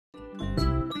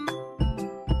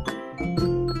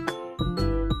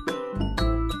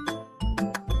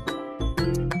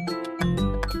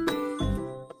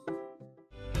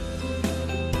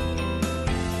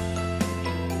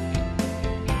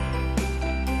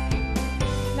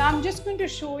Now I'm just going to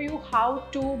show you how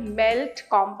to melt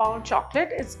compound chocolate.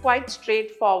 It's quite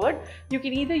straightforward. You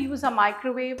can either use a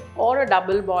microwave or a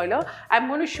double boiler. I'm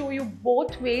going to show you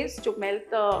both ways to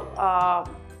melt the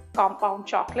compound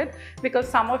chocolate, because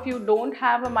some of you don't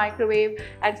have a microwave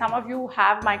and some of you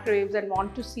have microwaves and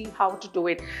want to see how to do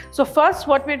it. So first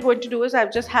what we're going to do is I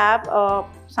just have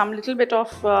some little bit of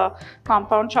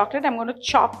compound chocolate. I'm going to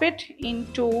chop it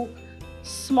into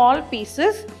small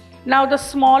pieces. Now the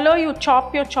smaller you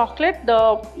chop your chocolate,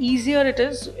 the easier it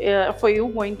is for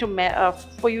you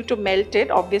to melt it,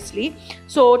 obviously.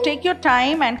 So take your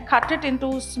time and cut it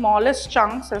into smallest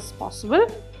chunks as possible.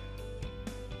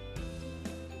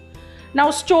 Now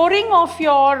storing of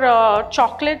your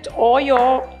chocolate or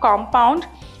your compound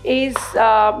is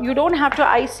you don't have to.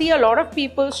 I see a lot of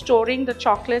people storing the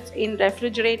chocolates in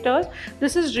refrigerators.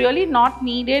 This is really not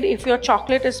needed if your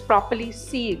chocolate is properly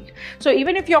sealed. So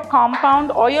even if your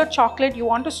compound or your chocolate, you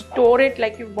want to store it,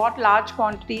 like you bought large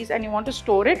quantities and you want to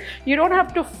store it, you don't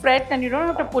have to fret and you don't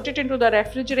have to put it into the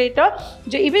refrigerator.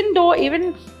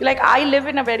 Even like I live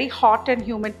in a very hot and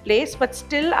humid place, but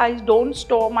still I don't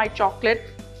store my chocolate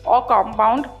or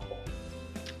compound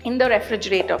in the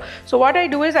refrigerator. So what I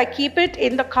do is I keep it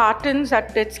in the cartons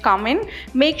that it's come in.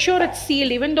 Make sure it's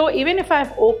sealed. Even if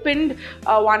I've opened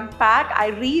one pack, I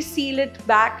reseal it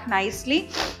back nicely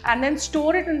and then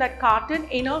store it in that carton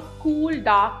in a cool,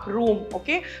 dark room.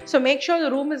 Okay, so make sure the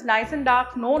room is nice and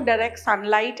dark, no direct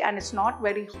sunlight, and it's not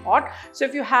very hot. So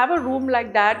if you have a room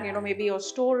like that, maybe your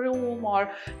storeroom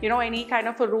or any kind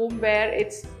of a room where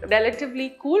it's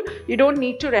relatively cool, you don't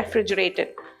need to refrigerate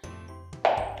it.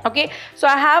 Okay, so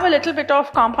I have a little bit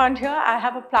of compound here. I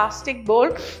have a plastic bowl.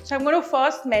 So I'm going to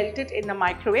first melt it in the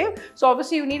microwave. So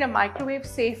obviously you need a microwave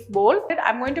safe bowl.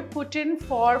 I'm going to put in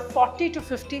for 40 to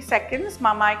 50 seconds.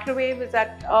 My microwave is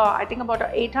at I think about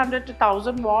 800 to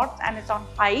 1000 watts and it's on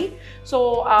high.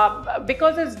 So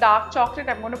because it's dark chocolate,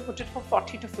 I'm going to put it for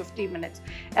 40 to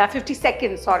 50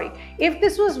 seconds, sorry. If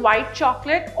this was white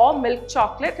chocolate or milk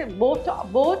chocolate, both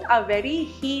are very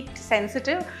heat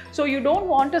sensitive. So you don't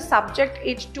want to subject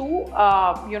it to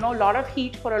a lot of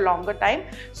heat for a longer time.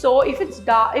 So if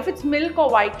it's milk or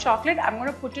white chocolate, I'm going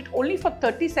to put it only for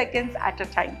 30 seconds at a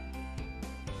time.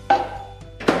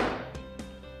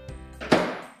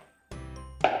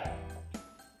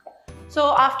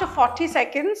 So after 40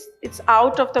 seconds, it's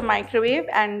out of the microwave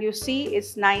and you see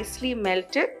it's nicely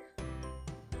melted.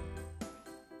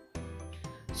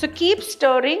 So keep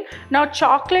stirring. Now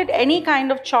chocolate, any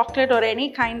kind of chocolate or any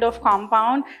kind of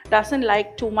compound doesn't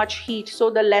like too much heat.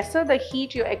 So the lesser the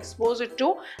heat you expose it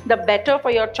to, the better for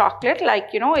your chocolate. Like,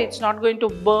 it's not going to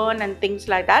burn and things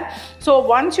like that. So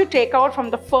once you take out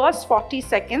from the first 40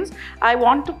 seconds, I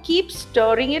want to keep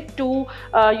stirring it to,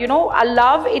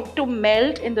 allow it to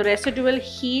melt in the residual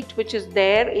heat which is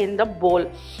there in the bowl.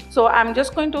 So I'm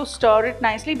just going to stir it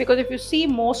nicely, because if you see,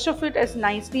 most of it is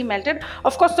nicely melted.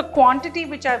 Of course, the quantity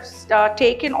which I've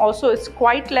taken also is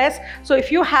quite less. So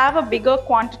if you have a bigger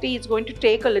quantity, it's going to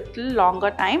take a little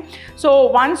longer time. So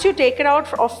once you take it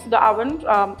out of the oven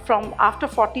from after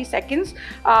 40 seconds,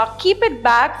 keep it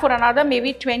back for another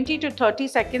maybe 20 to 30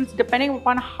 seconds, depending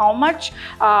upon how much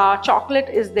chocolate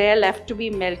is there left to be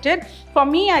melted. For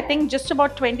me, I think just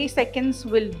about 20 seconds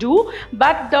will do.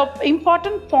 But the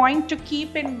important point to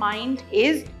keep in mind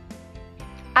is,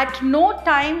 at no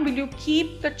time will you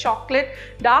keep the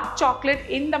dark chocolate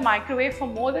in the microwave for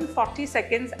more than 40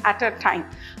 seconds at a time.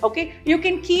 Okay, you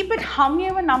can keep it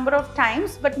however number of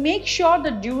times, but make sure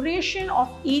the duration of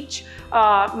each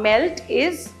melt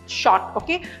is short.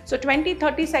 Okay, so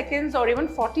 20-30 seconds or even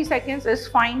 40 seconds is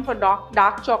fine for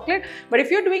dark chocolate. But if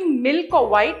you're doing milk or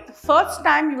white, the first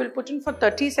time you will put in for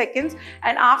 30 seconds,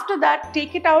 and after that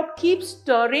take it out, keep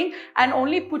stirring, and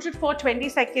only put it for 20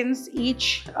 seconds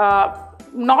each.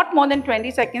 Not more than 20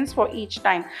 seconds for each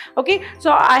time. Okay,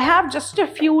 so I have just a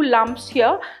few lumps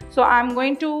here, so I'm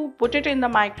going to put it in the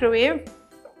microwave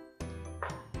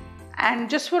and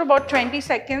just for about 20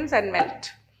 seconds and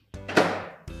melt.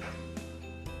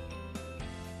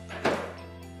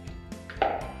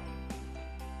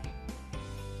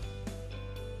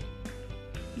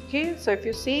 Okay, so if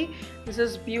you see, this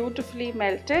is beautifully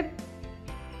melted.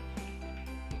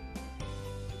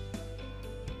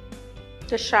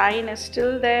 The shine is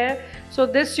still there. So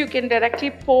this you can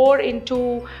directly pour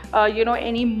into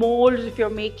any molds. If you're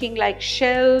making like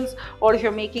shells, or if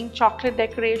you're making chocolate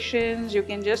decorations, you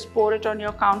can just pour it on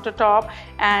your countertop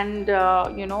and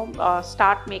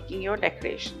start making your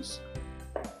decorations.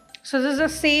 So this is the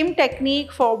same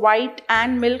technique for white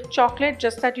and milk chocolate,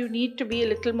 just that you need to be a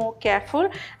little more careful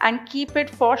and keep it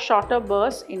for shorter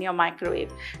bursts in your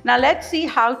microwave. Now let's see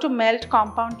how to melt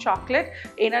compound chocolate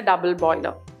in a double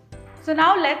boiler. So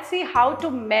now let's see how to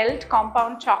melt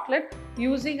compound chocolate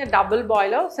using a double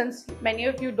boiler. Since many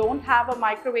of you don't have a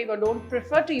microwave or don't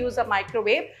prefer to use a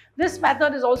microwave, this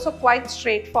method is also quite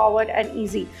straightforward and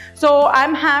easy. So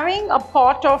I'm having a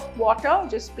pot of water,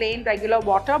 just plain regular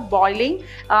water, boiling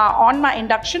on my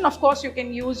induction. Of course, you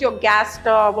can use your gas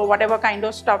stove or whatever kind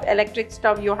of stove, electric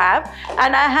stove you have.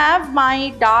 And I have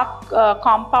my dark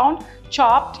compound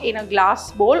chopped in a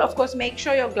glass bowl. Of course, make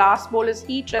sure your glass bowl is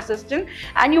heat resistant,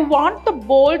 and you want the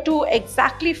bowl to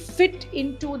exactly fit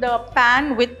into the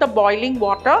pan with the boiling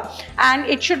water, and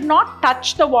it should not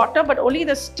touch the water, but only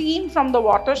the steam from the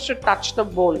water should touch the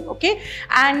bowl. Okay,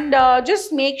 and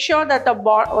just make sure that the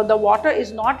water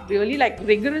is not really like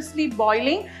rigorously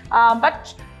boiling,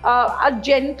 but a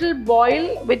gentle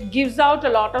boil which gives out a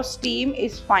lot of steam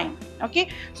is fine. Okay,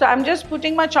 so I'm just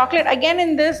putting my chocolate. Again,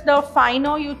 in this, the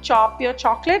finer you chop your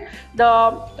chocolate,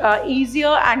 the easier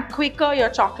and quicker your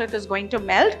chocolate is going to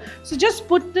melt. So just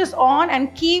put this on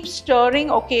and keep stirring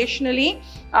occasionally,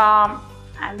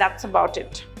 and that's about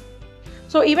it.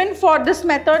 So even for this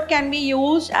method can be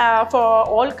used for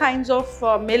all kinds of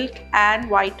milk and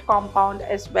white compound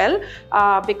as well,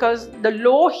 because the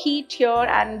low heat here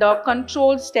and the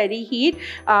controlled steady heat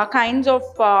kinds of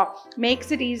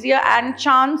makes it easier, and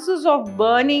chances of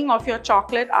burning of your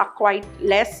chocolate are quite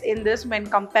less in this when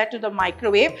compared to the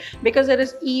microwave, because there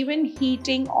is even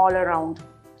heating all around.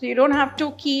 So you don't have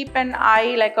to keep an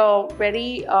eye, like a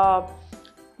very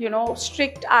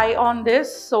strict eye on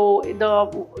this. So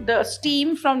the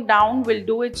steam from down will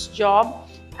do its job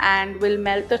and will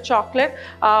melt the chocolate.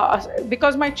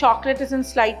 Because my chocolate is in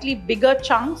slightly bigger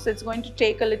chunks, it's going to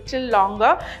take a little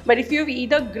longer. But if you've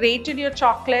either grated your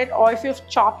chocolate or if you've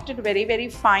chopped it very, very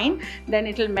fine, then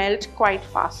it will melt quite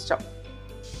faster.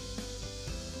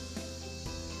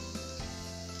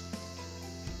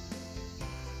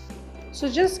 So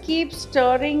just keep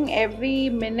stirring every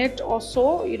minute or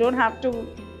so. You don't have to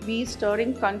be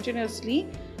stirring continuously.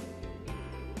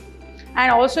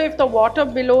 And also, if the water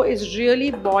below is really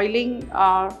boiling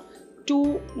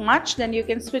too much, then you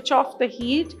can switch off the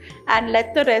heat and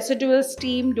let the residual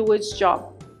steam do its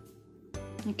job.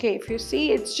 Okay, if you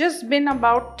see, it's just been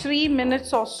about 3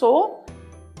 minutes or so.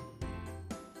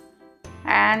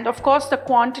 And of course, the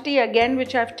quantity again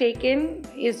which I've taken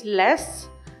is less.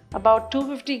 About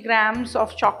 250 grams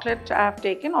of chocolate I have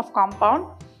taken of compound,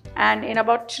 and in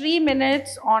about 3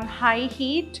 minutes on high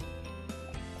heat,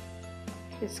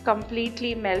 it's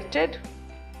completely melted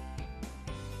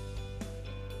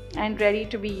and ready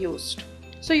to be used.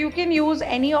 So you can use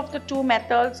any of the two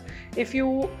methods. If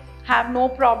you have no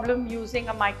problem using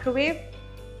a microwave,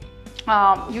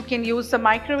 you can use the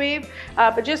microwave,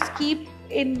 but just keep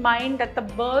in mind that the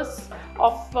bursts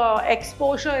of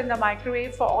exposure in the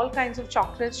microwave for all kinds of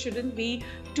chocolates shouldn't be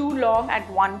too long at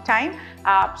one time.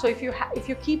 So if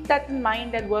you keep that in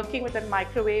mind, and working with a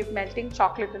microwave, melting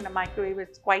chocolate in a microwave,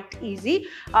 it's quite easy.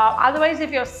 Otherwise,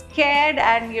 if you're scared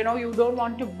and you don't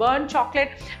want to burn chocolate,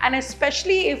 and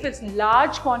especially if it's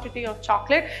large quantity of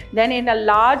chocolate, then in a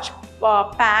large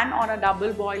pan on a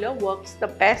double boiler works the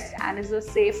best and is the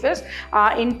safest.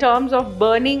 In terms of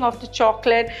burning of the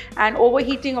chocolate and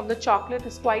overheating of the chocolate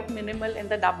is quite minimal in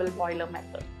the double boiler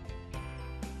method.